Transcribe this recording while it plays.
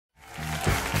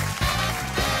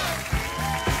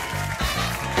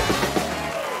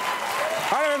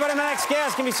Our next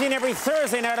guest can be seen every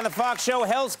Thursday night on the Fox show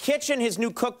Hell's Kitchen. His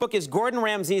new cookbook is Gordon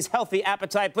Ramsay's Healthy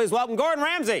Appetite. Please welcome Gordon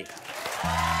Ramsay. Good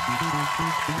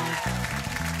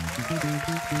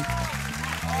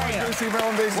to see you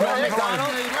on these. Macdonald.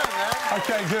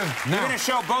 Okay, good. You're going to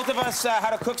show both of us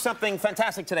how to cook something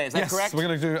fantastic today. Is that correct? Yes, we're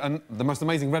going to do the most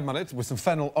amazing red mullet with some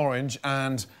fennel, orange,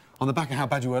 and on the back of how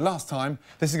bad you were last time,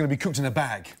 this is going to be cooked in a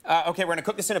bag. Okay, we're going to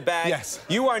cook this in a bag. Yes.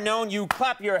 You are known, you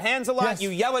clap your hands a lot, yes. You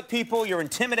yell at people, you're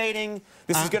intimidating.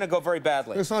 This is going to go very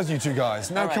badly. It's nice you two guys.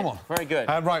 Now, come on. Very good.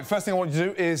 Right, first thing I want you to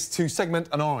do is to segment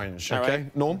an orange, okay?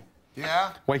 Right. Norm?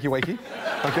 Yeah? Wakey, wakey.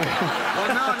 Okay.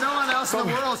 Well, no one else in the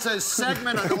world says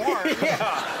segment an orange.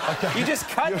 Yeah. Okay. You just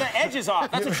cut the edges off.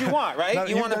 That's what you want, right? No,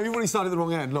 you already started at the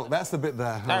wrong end. Look, that's the bit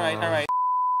there. All right.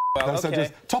 Well, So okay.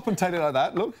 just top and tail it like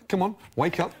that. Look, come on,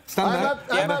 wake up, stand there.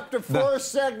 I'm up to 4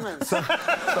 segments.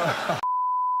 Why,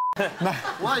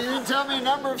 you didn't tell me a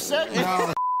number of segments?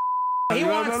 No. He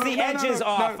wants the edges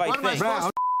off, I think.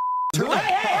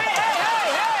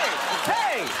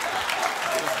 Hey!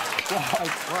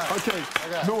 Right. Okay.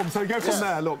 Norm, so go from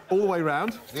there, look, all the way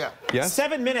round. Yeah. Yes?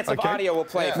 7 minutes of audio will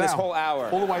play for this whole hour.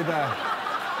 All the way there.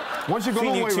 Once you've gone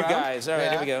all the way Between you two round... guys. All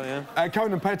right, here we go, yeah.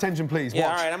 Conan, pay attention, please. Yeah,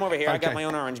 Watch. all right, I'm over here. Okay. I got my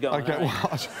own orange going. Okay,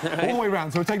 watch. All the way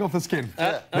round, so we're taking off the skin.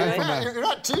 You're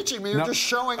not teaching me, you're just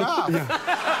showing off.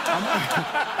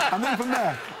 And then from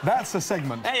there, that's a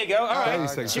segment. There you go, all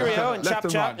right. Cheerio and chop.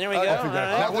 Right. There we go. Off you go.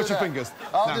 Now, watch your fingers.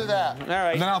 I'll do that. All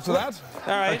right. And then after that...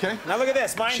 All right. Okay. Now look at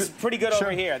this. Mine's pretty good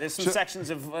over here. There's some sections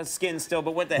of skin still,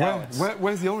 but what the hell?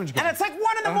 Where's the orange going? And it's like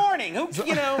 1 in the morning. Who,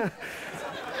 you know...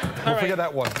 We'll forget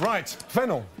that one. Right,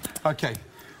 fennel. Okay.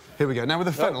 Here we go. Now with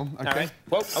the fennel, okay. All right.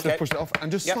 Whoa, okay. Just push it off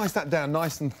and just slice that down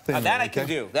nice and thin. That I can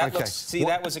do. That looks. See,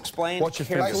 that was explained. Watch your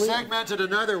I fingers. segmented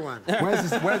another one. Where's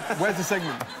the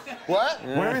segment? What?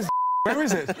 Where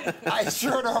is it? I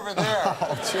threw it over there.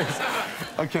 Oh,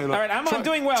 jeez. Okay, look. All right, I'm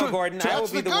doing well, Gordon. I will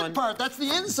That's be the the good one. part. That's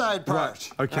the inside part.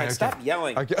 Right. Okay. All right, stop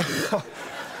yelling. Okay.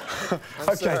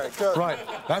 Okay. Sorry, Right.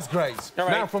 That's great. All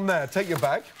right. Now from there, take your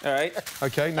bag. All right.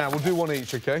 Okay. Now we'll do one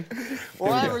each. Okay.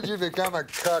 Why would you become a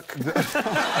cook?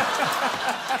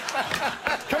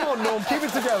 Come on, Norm. Keep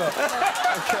it together.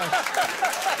 Okay.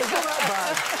 It's not that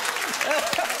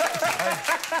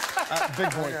bad.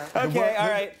 Big boy. Okay. All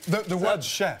right. The word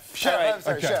chef. Chef, right. I'm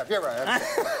sorry, Okay. chef. You're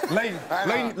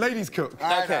right. Ladies cook.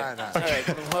 I Okay. know. All right.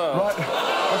 Whoa. Right.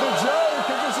 That's a joke.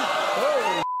 All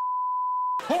right.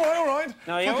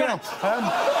 No, you're Okay.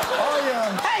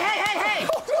 Hey!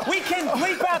 We can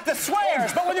bleep out the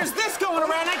swears, but when there's this going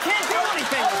around, I can't do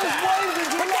anything with that.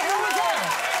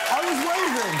 I was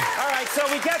waving. All right, so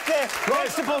we got the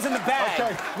vegetables in the bag.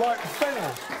 Okay, right,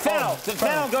 fennel. Fennel. The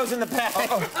fennel goes in the bag.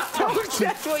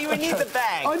 That's what you would need the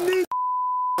bag. I need...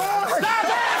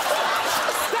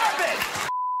 Stop it!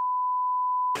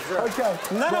 Okay.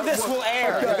 None of this will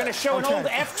air. Okay. We're going to show an old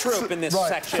F troop in this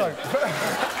section. So,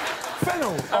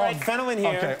 fennel. All right, fennel in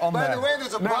here. Okay, on By there. the way,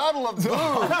 there's a bottle of booze.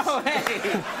 Oh,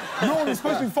 hey. No one is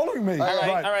supposed to be following me. All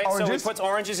right, so we Oranges. put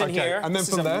oranges in here. And then this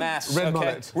from is a there, mess. red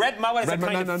mullet. Red mullet is a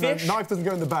kind of fish. No, knife doesn't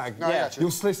go in the bag. No, I got you.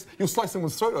 You'll slice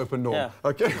someone's throat open, Norm. Yeah.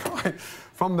 Okay, right.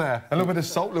 From there, a little bit of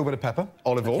salt, a little bit of pepper,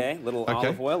 olive oil. Okay, little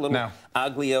olive oil, little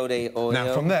aglio de olio.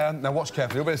 Now, from there, now watch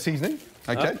carefully, a little bit of seasoning.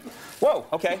 Okay. Whoa,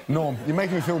 okay. Norm, you're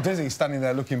making me feel dizzy standing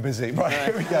there looking busy. Right,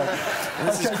 here we go.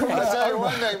 I'll tell you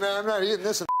one thing, man. I'm not eating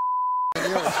this in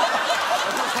years.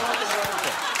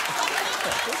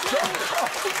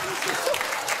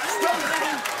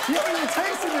 You haven't even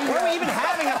tasted it Why yet. are we even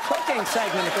having a cooking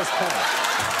segment at this point?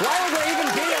 Why would there even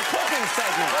be a cooking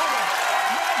segment?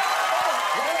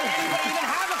 Why would we even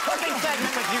have a cooking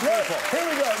segment with you people? Here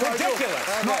we go. Ridiculous.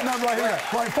 No, right here.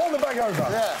 Right, fold the bag over.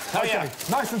 Yeah. Oh, Okay, yeah.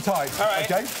 nice and tight. All right.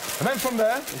 Okay, and then from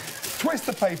there, twist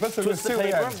the paper so Twist the seal the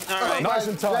paper. end. All right. Nice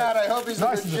and tight. Dad, I hope he's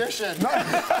Nice a and- magician.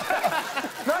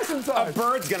 Nice and tight. A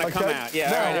bird's gonna come out. Yeah,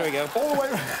 Now, all right, here we go. All the way,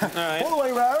 right. all the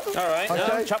way round. All right,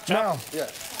 Okay. chop. Now,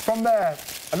 from there,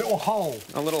 a little hole.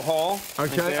 A little hole.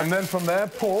 Okay, and then from there,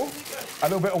 pour a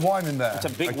little bit of wine in there. It's a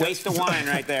big waste of wine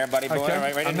right there, buddy boy. Okay. All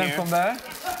right, right and in then here. from there,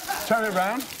 turn it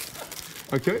round.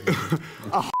 Okay.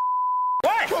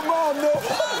 What? Come on, no.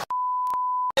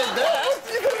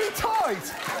 You're gonna be tight.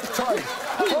 Tight.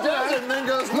 He does it and then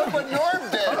goes, look what Norm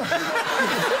did.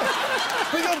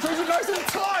 We got to it nice and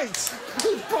tight.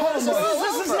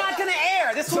 This is not going to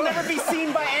air. This will never be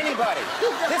seen by anybody.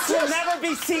 This will never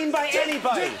be seen by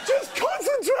anybody. Just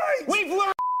concentrate. We've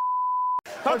learned.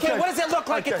 Okay, what does it look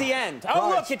like at the end? Oh,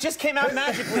 Right. look, it just came out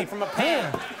magically from a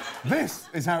pan. This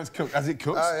is how it's cooked. As it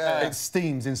cooks, yeah. it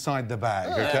steams inside the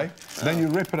bag, okay? Then you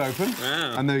rip it open,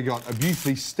 and there you got a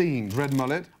beautifully steamed red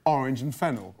mullet, orange and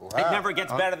fennel. It never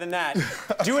gets better than that.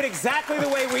 Do it exactly the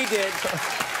way we did.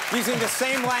 using the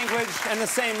same language and the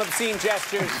same obscene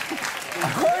gestures.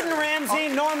 Gordon Ramsay,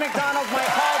 Norm Macdonald, my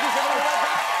apologies. Everyone, right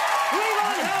back.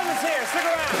 Leland Helm is here. Stick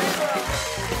around.